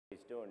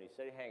doing? He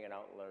said, hanging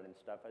out and learning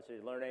stuff. I said,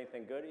 you learn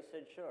anything good? He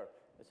said, sure.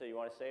 I said, you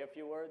want to say a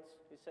few words?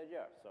 He said,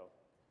 yeah. So,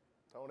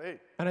 Tony.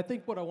 And I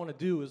think what I want to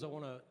do is I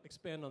want to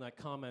expand on that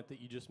comment that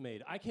you just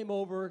made. I came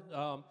over,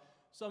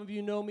 some of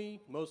you know me,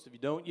 most of you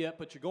don't yet,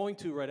 but you're going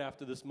to right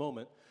after this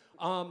moment.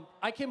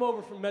 I came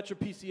over from Metro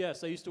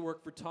PCS. I used to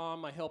work for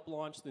Tom. I helped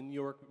launch the New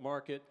York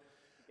market.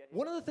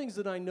 One of the things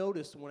that I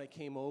noticed when I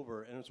came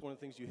over, and it's one of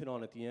the things you hit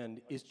on at the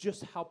end, is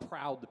just how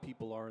proud the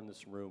people are in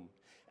this room.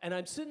 And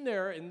I'm sitting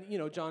there, and you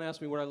know, John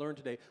asked me what I learned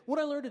today. What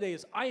I learned today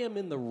is I am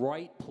in the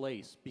right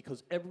place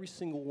because every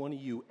single one of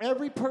you,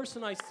 every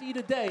person I see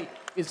today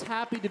is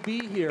happy to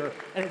be here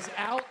and is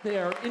out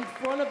there in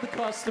front of the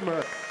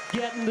customer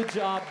getting the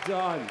job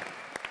done.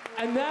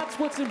 And that's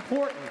what's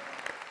important.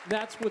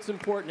 That's what's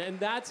important. And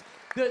that's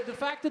the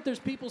fact that there's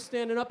people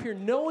standing up here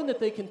knowing that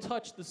they can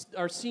touch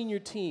our senior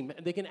team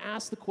and they can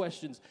ask the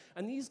questions.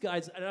 And these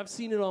guys, and I've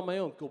seen it on my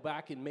own, go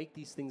back and make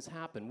these things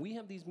happen. We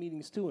have these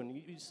meetings too, and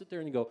you sit there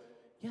and you go,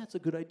 yeah, it's a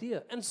good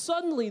idea. And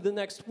suddenly the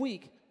next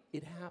week,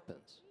 it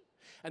happens.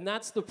 And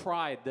that's the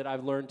pride that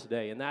I've learned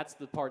today, and that's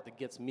the part that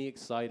gets me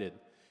excited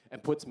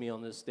and puts me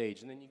on this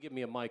stage. And then you give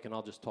me a mic and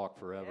I'll just talk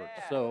forever.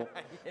 Yeah. So,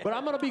 but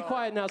I'm gonna be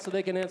quiet now so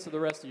they can answer the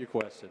rest of your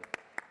question.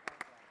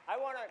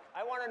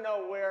 I want to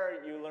know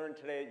where you learned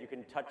today that you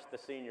can touch the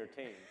senior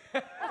team.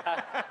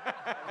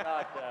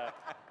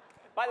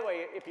 By the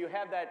way, if you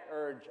have that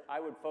urge, I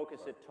would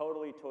focus it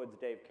totally towards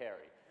Dave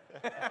Carey.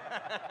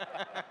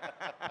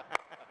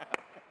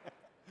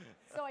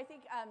 So I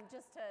think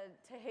just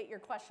to hit your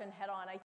question head on,